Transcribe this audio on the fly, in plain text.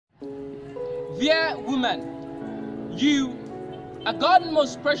Dear woman, you are God's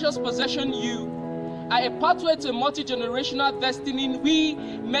most precious possession. You are a pathway to a multi-generational destiny. We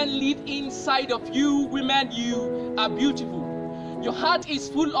men live inside of you. Women, you are beautiful. Your heart is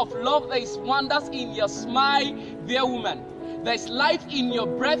full of love. There is wonders in your smile, dear woman. There is life in your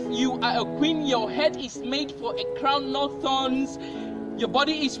breath. You are a queen. Your head is made for a crown, no thorns. Your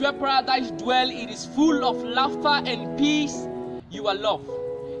body is where paradise dwells. It is full of laughter and peace. You are love,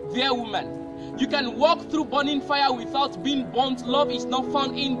 dear woman. You can walk through burning fire without being burnt. Love is not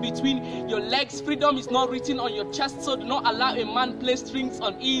found in between your legs. Freedom is not written on your chest. So do not allow a man play strings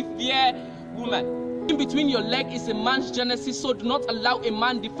on it, dear woman. In between your leg is a man's genesis, so do not allow a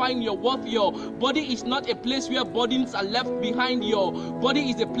man define your worth. Your body is not a place where burdens are left behind. Your body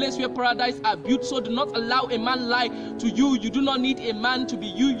is a place where paradise are built, so do not allow a man lie to you. You do not need a man to be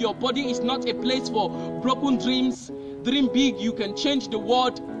you. Your body is not a place for broken dreams. Dream big, you can change the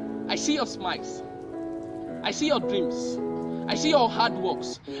world. I see your smiles. I see your dreams. I see your hard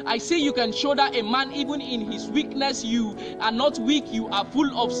works. I see you can shoulder a man even in his weakness. You are not weak. You are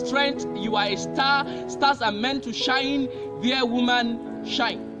full of strength. You are a star. Stars are meant to shine. Dear woman,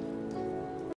 shine.